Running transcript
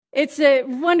It's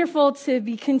wonderful to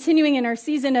be continuing in our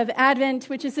season of Advent,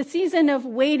 which is a season of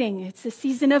waiting. It's a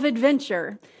season of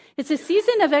adventure. It's a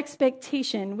season of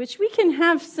expectation, which we can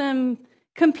have some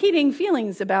competing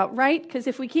feelings about, right? Because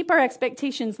if we keep our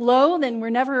expectations low, then we're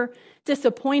never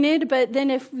disappointed. But then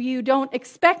if you don't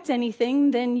expect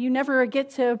anything, then you never get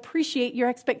to appreciate your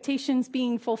expectations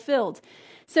being fulfilled.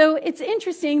 So it's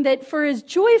interesting that for as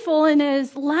joyful and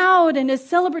as loud and as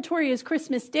celebratory as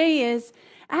Christmas Day is,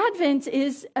 Advent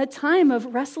is a time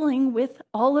of wrestling with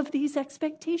all of these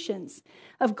expectations,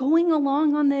 of going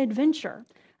along on the adventure,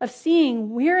 of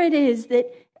seeing where it is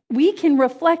that we can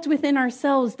reflect within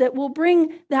ourselves that will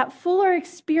bring that fuller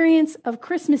experience of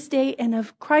Christmas Day and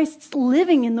of Christ's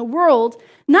living in the world,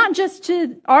 not just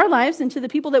to our lives and to the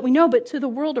people that we know, but to the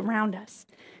world around us.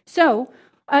 So,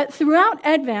 throughout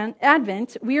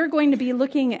Advent, we are going to be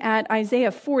looking at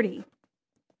Isaiah 40.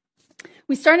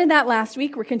 We started that last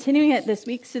week. We're continuing it this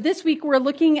week. So this week we're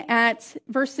looking at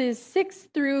verses 6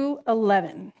 through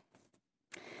 11.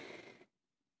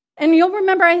 And you'll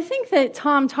remember, I think that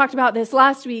Tom talked about this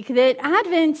last week, that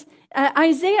Advent,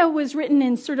 Isaiah was written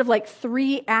in sort of like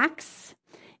 3 acts.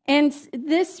 And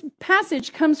this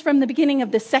passage comes from the beginning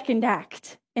of the second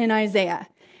act in Isaiah.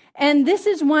 And this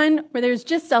is one where there's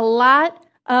just a lot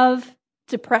of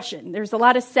depression. There's a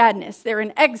lot of sadness. They're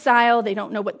in exile. They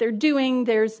don't know what they're doing.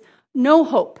 There's no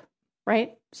hope,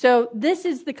 right? So this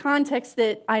is the context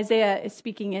that Isaiah is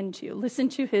speaking into. Listen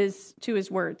to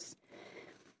his words.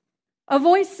 A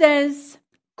voice says,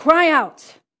 "Cry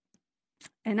out."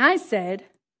 And I said,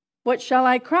 "What shall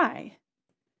I cry?"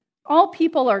 All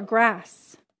people are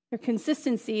grass. Their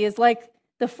consistency is like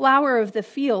the flower of the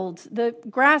field. The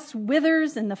grass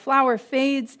withers and the flower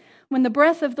fades when the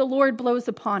breath of the Lord blows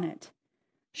upon it.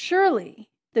 Surely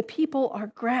the people are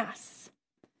grass.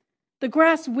 The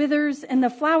grass withers and the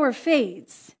flower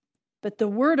fades, but the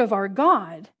word of our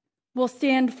God will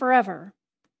stand forever.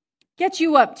 Get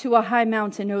you up to a high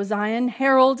mountain, O Zion,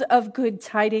 herald of good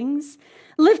tidings.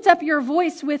 Lift up your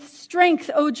voice with strength,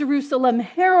 O Jerusalem,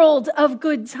 herald of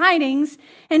good tidings,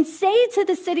 and say to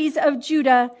the cities of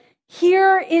Judah,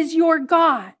 "Here is your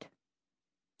God."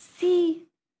 See,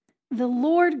 the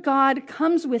Lord God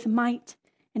comes with might,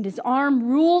 and his arm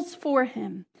rules for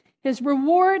him. His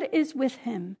reward is with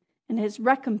him, and his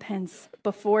recompense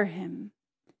before him.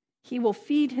 He will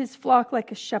feed his flock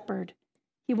like a shepherd.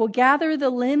 He will gather the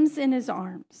limbs in his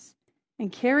arms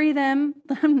and carry them,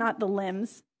 not the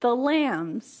limbs, the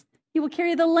lambs. He will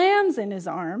carry the lambs in his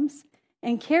arms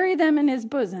and carry them in his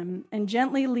bosom and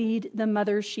gently lead the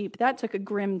mother sheep. That took a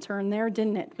grim turn there,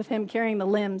 didn't it, with him carrying the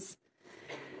limbs?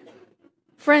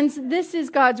 Friends, this is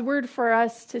God's word for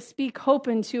us to speak hope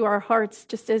into our hearts,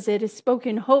 just as it has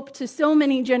spoken hope to so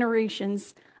many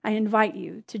generations. I invite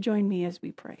you to join me as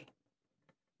we pray.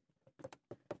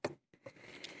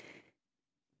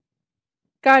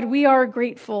 God, we are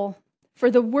grateful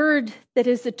for the word that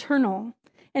is eternal.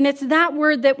 And it's that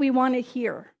word that we want to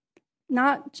hear,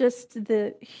 not just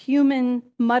the human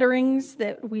mutterings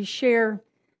that we share,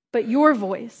 but your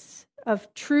voice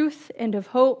of truth and of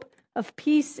hope, of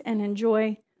peace and in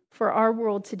joy for our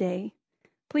world today.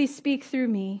 Please speak through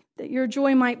me that your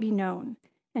joy might be known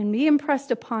and be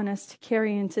impressed upon us to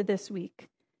carry into this week.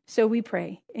 So we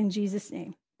pray in Jesus'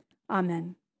 name.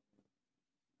 Amen.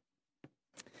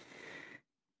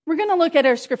 We're going to look at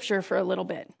our scripture for a little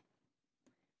bit.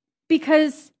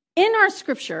 Because in our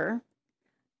scripture,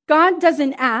 God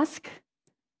doesn't ask,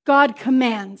 God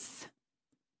commands.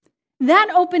 That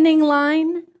opening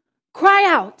line, cry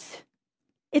out,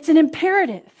 it's an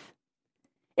imperative.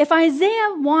 If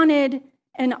Isaiah wanted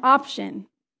an option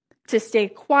to stay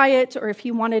quiet, or if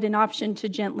he wanted an option to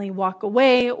gently walk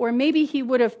away, or maybe he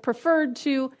would have preferred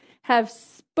to have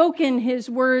spoken his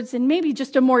words in maybe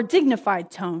just a more dignified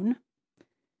tone,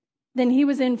 then he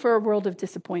was in for a world of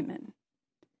disappointment.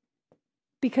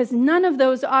 Because none of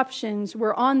those options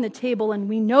were on the table, and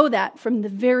we know that from the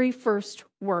very first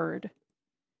word.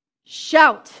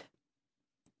 Shout.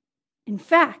 In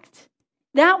fact,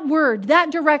 that word,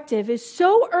 that directive is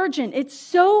so urgent, it's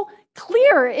so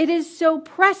clear, it is so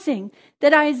pressing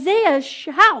that Isaiah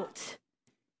shouts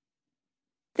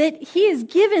that he is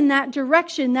given that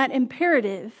direction, that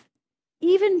imperative,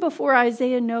 even before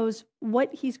Isaiah knows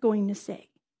what he's going to say.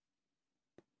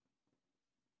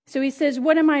 So he says,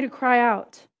 "What am I to cry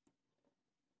out?"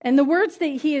 And the words that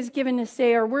he is given to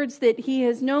say are words that he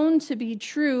has known to be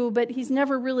true, but he's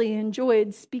never really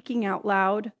enjoyed speaking out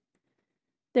loud.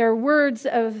 They're words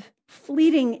of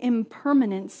fleeting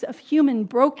impermanence, of human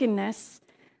brokenness,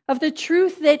 of the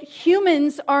truth that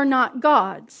humans are not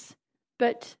gods,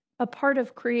 but a part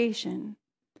of creation.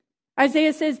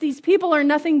 Isaiah says, these people are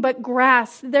nothing but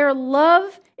grass. Their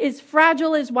love is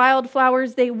fragile as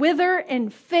wildflowers. They wither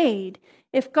and fade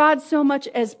if God so much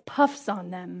as puffs on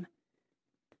them.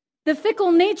 The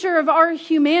fickle nature of our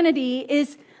humanity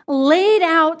is laid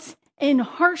out in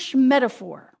harsh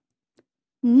metaphor.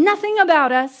 Nothing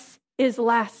about us is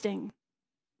lasting.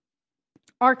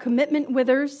 Our commitment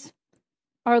withers,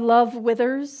 our love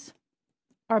withers,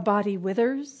 our body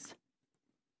withers.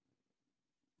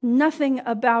 Nothing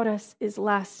about us is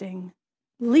lasting,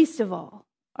 least of all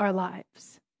our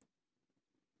lives.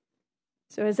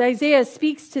 So as Isaiah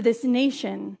speaks to this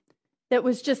nation that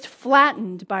was just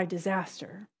flattened by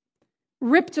disaster,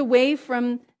 ripped away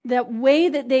from that way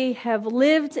that they have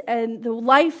lived and the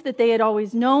life that they had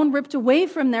always known, ripped away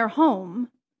from their home,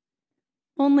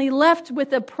 only left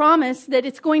with a promise that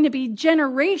it's going to be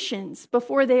generations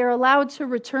before they are allowed to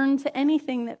return to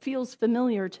anything that feels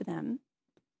familiar to them.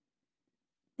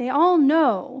 They all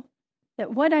know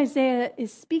that what Isaiah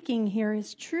is speaking here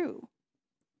is true.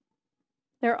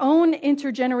 Their own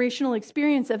intergenerational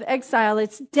experience of exile,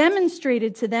 it's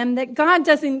demonstrated to them that God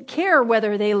doesn't care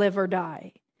whether they live or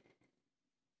die.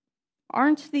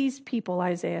 Aren't these people,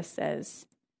 Isaiah says,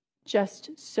 just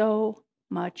so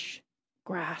much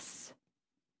grass?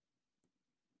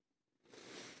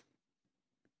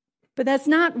 But that's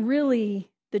not really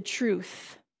the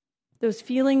truth. Those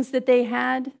feelings that they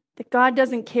had, that God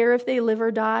doesn't care if they live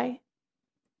or die.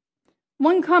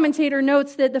 One commentator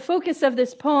notes that the focus of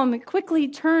this poem quickly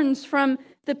turns from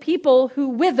the people who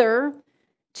wither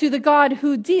to the God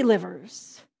who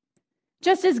delivers.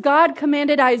 Just as God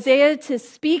commanded Isaiah to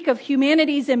speak of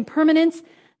humanity's impermanence,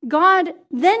 God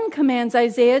then commands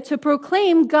Isaiah to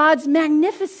proclaim God's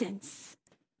magnificence.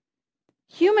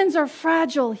 Humans are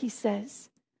fragile, he says,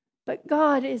 but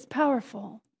God is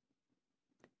powerful.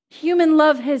 Human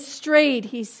love has strayed,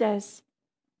 he says,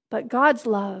 but God's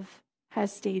love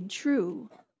has stayed true.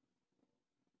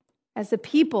 As a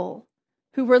people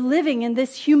who were living in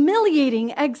this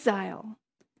humiliating exile,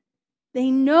 they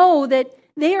know that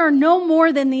they are no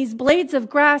more than these blades of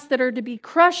grass that are to be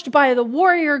crushed by the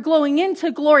warrior glowing into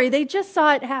glory. They just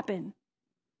saw it happen.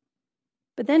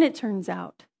 But then it turns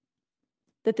out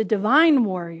that the divine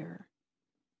warrior,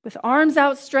 with arms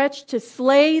outstretched to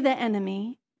slay the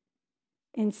enemy,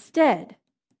 instead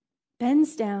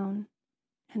bends down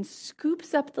and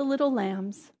scoops up the little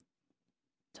lambs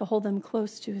to hold them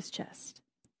close to his chest.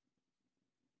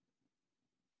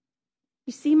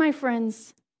 You see, my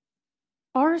friends,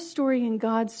 our story and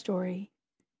God's story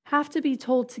have to be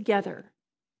told together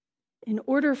in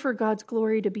order for God's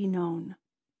glory to be known.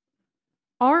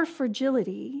 Our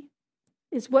fragility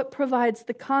is what provides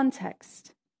the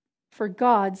context for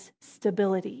God's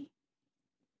stability.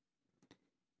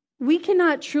 We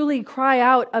cannot truly cry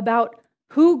out about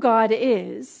who God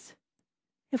is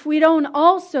if we don't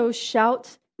also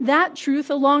shout that truth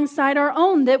alongside our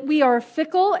own, that we are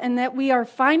fickle and that we are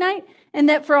finite, and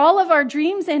that for all of our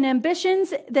dreams and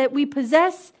ambitions that we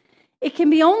possess, it can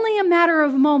be only a matter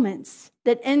of moments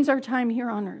that ends our time here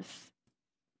on earth.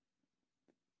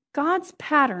 God's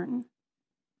pattern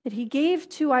that he gave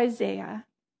to Isaiah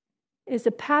is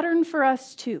a pattern for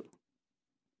us too.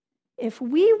 If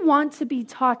we want to be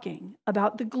talking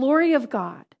about the glory of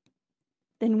God,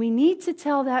 then we need to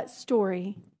tell that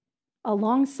story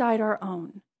alongside our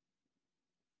own.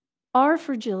 Our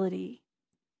fragility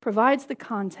provides the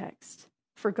context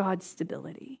for God's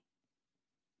stability.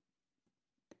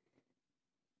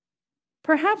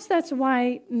 Perhaps that's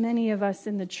why many of us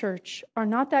in the church are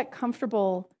not that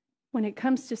comfortable when it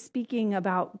comes to speaking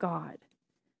about God,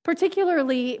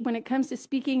 particularly when it comes to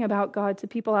speaking about God to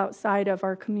people outside of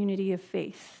our community of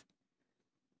faith.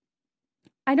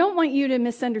 I don't want you to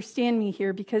misunderstand me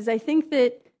here, because I think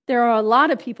that there are a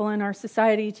lot of people in our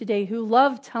society today who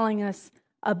love telling us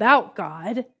about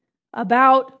God,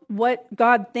 about what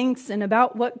God thinks and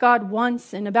about what God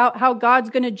wants and about how God's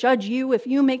going to judge you if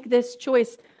you make this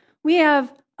choice. We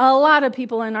have a lot of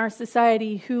people in our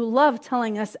society who love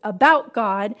telling us about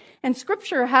God, and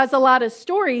Scripture has a lot of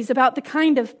stories about the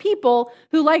kind of people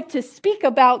who like to speak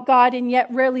about God and yet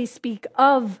rarely speak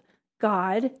of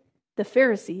God, the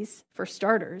Pharisees, for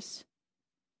starters.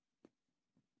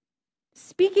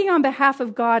 Speaking on behalf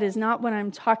of God is not what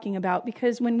I'm talking about,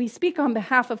 because when we speak on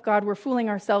behalf of God, we're fooling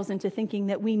ourselves into thinking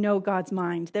that we know God's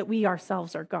mind, that we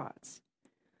ourselves are gods.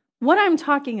 What I'm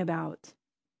talking about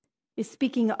is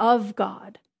speaking of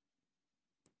God,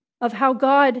 of how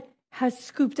God has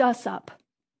scooped us up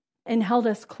and held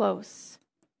us close,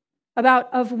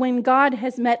 of when God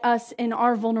has met us in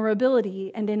our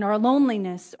vulnerability and in our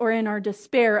loneliness or in our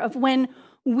despair, of when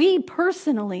we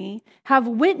personally have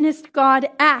witnessed God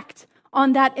act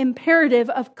on that imperative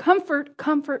of comfort,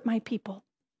 comfort my people.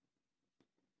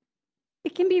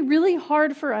 It can be really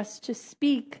hard for us to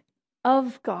speak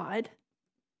of God,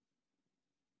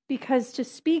 because to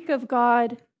speak of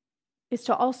God is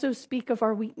to also speak of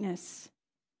our weakness.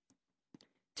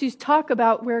 To talk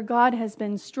about where God has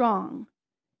been strong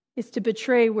is to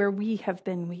betray where we have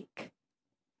been weak.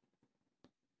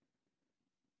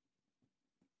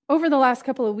 Over the last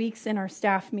couple of weeks in our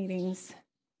staff meetings,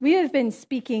 we have been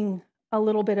speaking a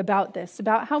little bit about this,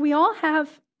 about how we all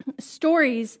have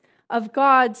stories of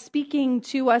God speaking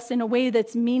to us in a way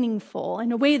that's meaningful,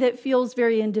 in a way that feels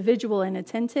very individual and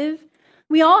attentive.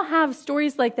 We all have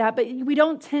stories like that, but we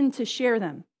don't tend to share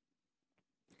them.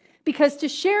 Because to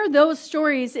share those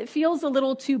stories, it feels a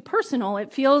little too personal.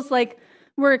 It feels like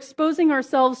we're exposing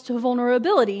ourselves to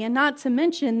vulnerability, and not to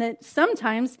mention that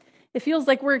sometimes it feels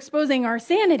like we're exposing our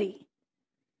sanity.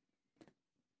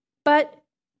 But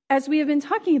as we have been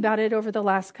talking about it over the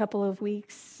last couple of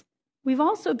weeks, we've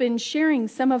also been sharing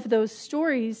some of those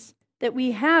stories that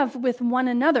we have with one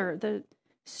another, the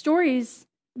stories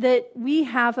that we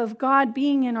have of God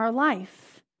being in our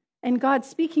life and God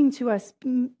speaking to us,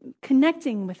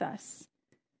 connecting with us.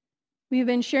 We've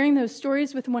been sharing those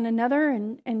stories with one another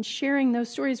and sharing those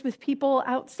stories with people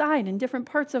outside in different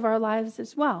parts of our lives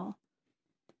as well.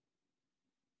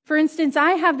 For instance,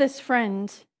 I have this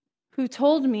friend who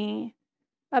told me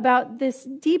about this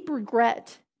deep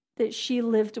regret that she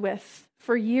lived with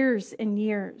for years and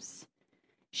years.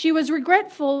 She was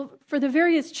regretful for the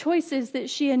various choices that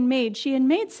she had made. She had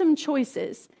made some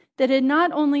choices that had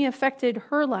not only affected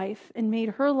her life and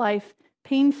made her life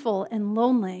painful and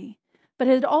lonely, but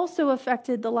had also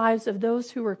affected the lives of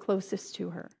those who were closest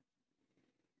to her.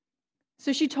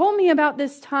 So she told me about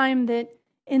this time that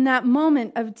in that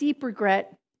moment of deep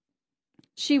regret,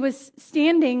 she was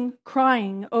standing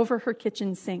crying over her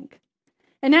kitchen sink.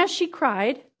 And as she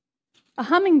cried, a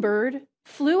hummingbird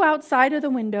flew outside of the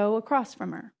window across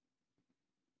from her.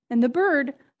 And the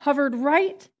bird hovered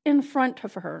right in front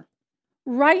of her,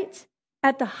 right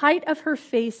at the height of her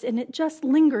face, and it just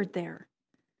lingered there.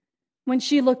 When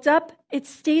she looked up, it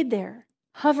stayed there,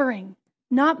 hovering,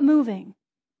 not moving,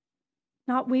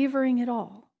 not wavering at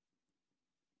all.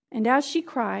 And as she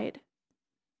cried,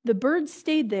 the bird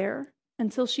stayed there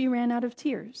until she ran out of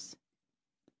tears.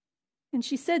 And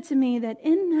she said to me that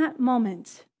in that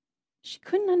moment, she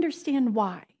couldn't understand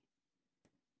why,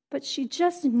 but she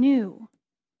just knew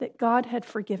that God had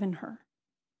forgiven her,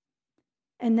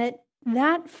 and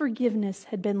that forgiveness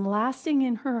had been lasting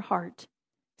in her heart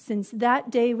since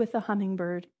that day with the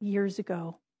hummingbird years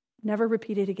ago, never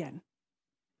repeated again.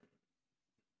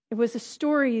 It was a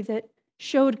story that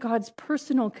showed God's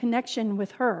personal connection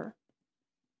with her,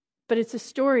 but it's a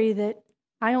story that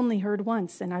I only heard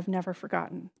once and I've never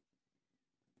forgotten.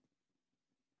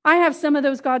 I have some of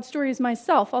those God stories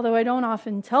myself, although I don't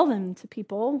often tell them to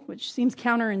people, which seems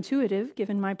counterintuitive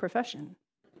given my profession.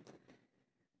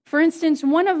 For instance,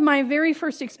 one of my very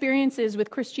first experiences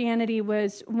with Christianity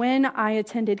was when I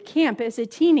attended camp as a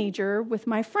teenager with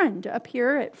my friend up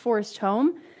here at Forest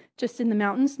Home, just in the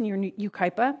mountains near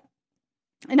Yucaipa.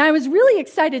 And I was really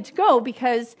excited to go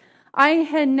because I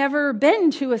had never been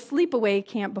to a sleepaway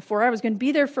camp before. I was going to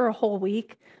be there for a whole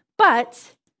week,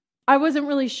 but I wasn't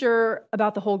really sure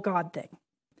about the whole God thing.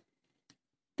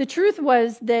 The truth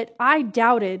was that I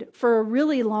doubted for a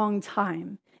really long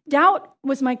time. Doubt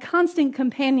was my constant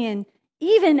companion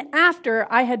even after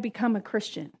I had become a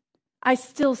Christian. I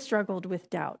still struggled with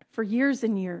doubt for years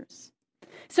and years.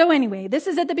 So anyway, this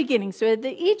is at the beginning. So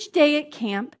each day at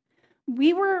camp,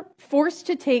 we were forced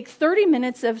to take 30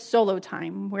 minutes of solo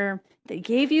time where they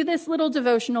gave you this little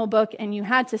devotional book and you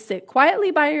had to sit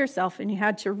quietly by yourself and you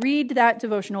had to read that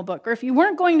devotional book. Or if you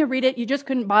weren't going to read it, you just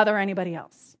couldn't bother anybody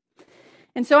else.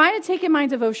 And so I had taken my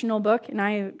devotional book and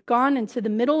I had gone into the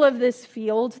middle of this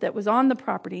field that was on the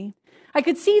property. I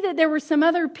could see that there were some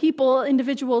other people,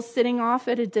 individuals sitting off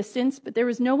at a distance, but there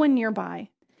was no one nearby.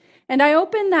 And I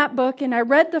opened that book and I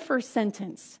read the first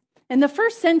sentence. And the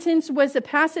first sentence was a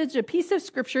piece of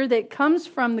scripture that comes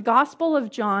from the Gospel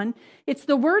of John. It's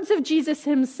the words of Jesus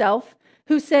himself,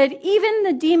 who said, "Even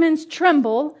the demons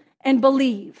tremble and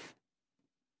believe."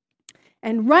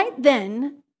 And right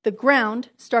then, the ground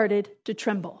started to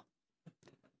tremble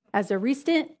as a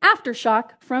recent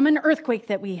aftershock from an earthquake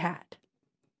that we had.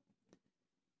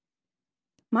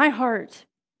 My heart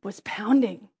was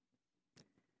pounding.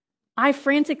 I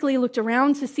frantically looked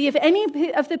around to see if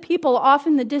any of the people off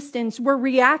in the distance were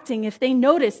reacting, if they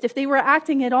noticed, if they were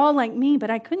acting at all like me, but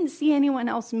I couldn't see anyone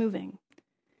else moving.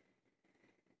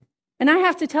 And I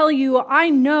have to tell you, I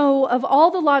know of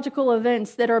all the logical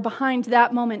events that are behind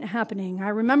that moment happening. I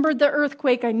remembered the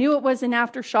earthquake. I knew it was an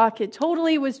aftershock. It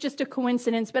totally was just a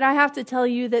coincidence. But I have to tell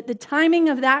you that the timing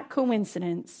of that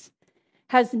coincidence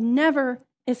has never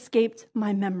escaped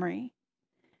my memory.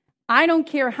 I don't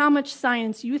care how much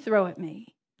science you throw at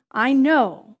me. I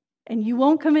know, and you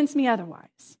won't convince me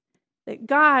otherwise, that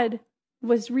God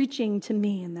was reaching to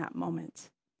me in that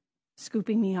moment,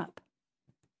 scooping me up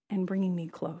and bringing me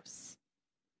close.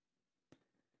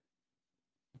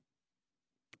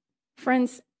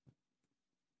 Friends,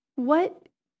 what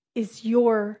is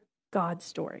your God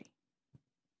story?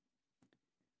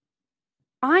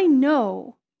 I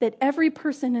know that every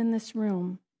person in this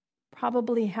room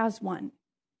probably has one.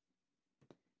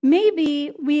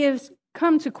 Maybe we have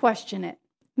come to question it.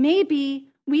 Maybe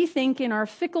we think in our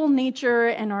fickle nature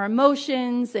and our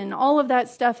emotions and all of that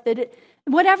stuff that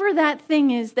whatever that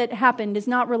thing is that happened is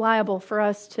not reliable for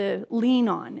us to lean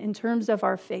on in terms of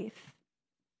our faith.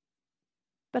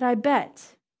 But I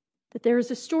bet that there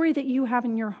is a story that you have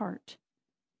in your heart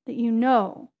that you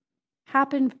know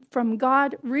happened from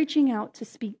God reaching out to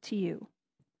speak to you.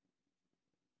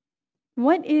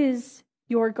 What is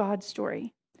your God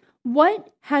story?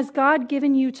 What has God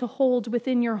given you to hold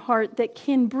within your heart that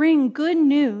can bring good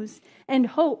news and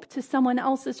hope to someone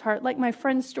else's heart, like my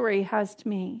friend's story has to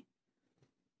me?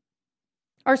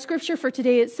 Our scripture for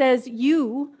today, it says,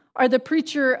 you are the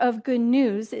preacher of good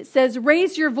news. It says,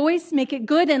 raise your voice, make it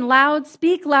good and loud,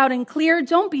 speak loud and clear.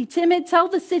 Don't be timid. Tell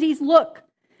the cities, look,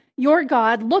 your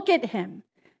God, look at him.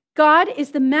 God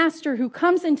is the master who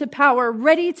comes into power,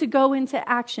 ready to go into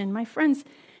action. My friends,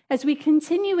 as we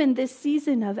continue in this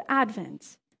season of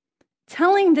Advent,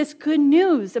 telling this good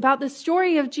news about the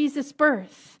story of Jesus'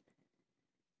 birth,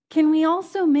 can we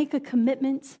also make a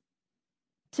commitment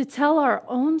to tell our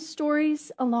own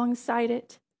stories alongside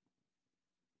it?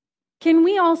 Can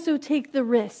we also take the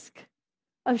risk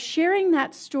of sharing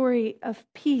that story of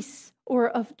peace or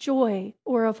of joy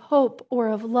or of hope or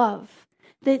of love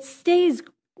that stays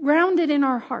grounded in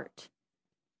our heart?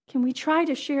 Can we try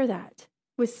to share that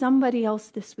with somebody else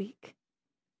this week?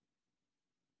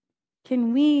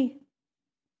 Can we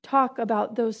talk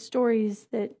about those stories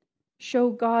that show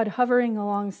God hovering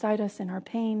alongside us in our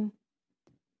pain?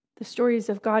 The stories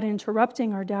of God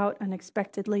interrupting our doubt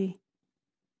unexpectedly.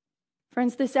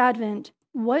 Friends, this Advent,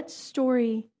 what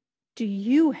story do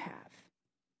you have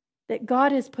that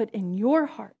God has put in your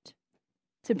heart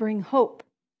to bring hope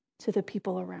to the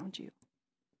people around you?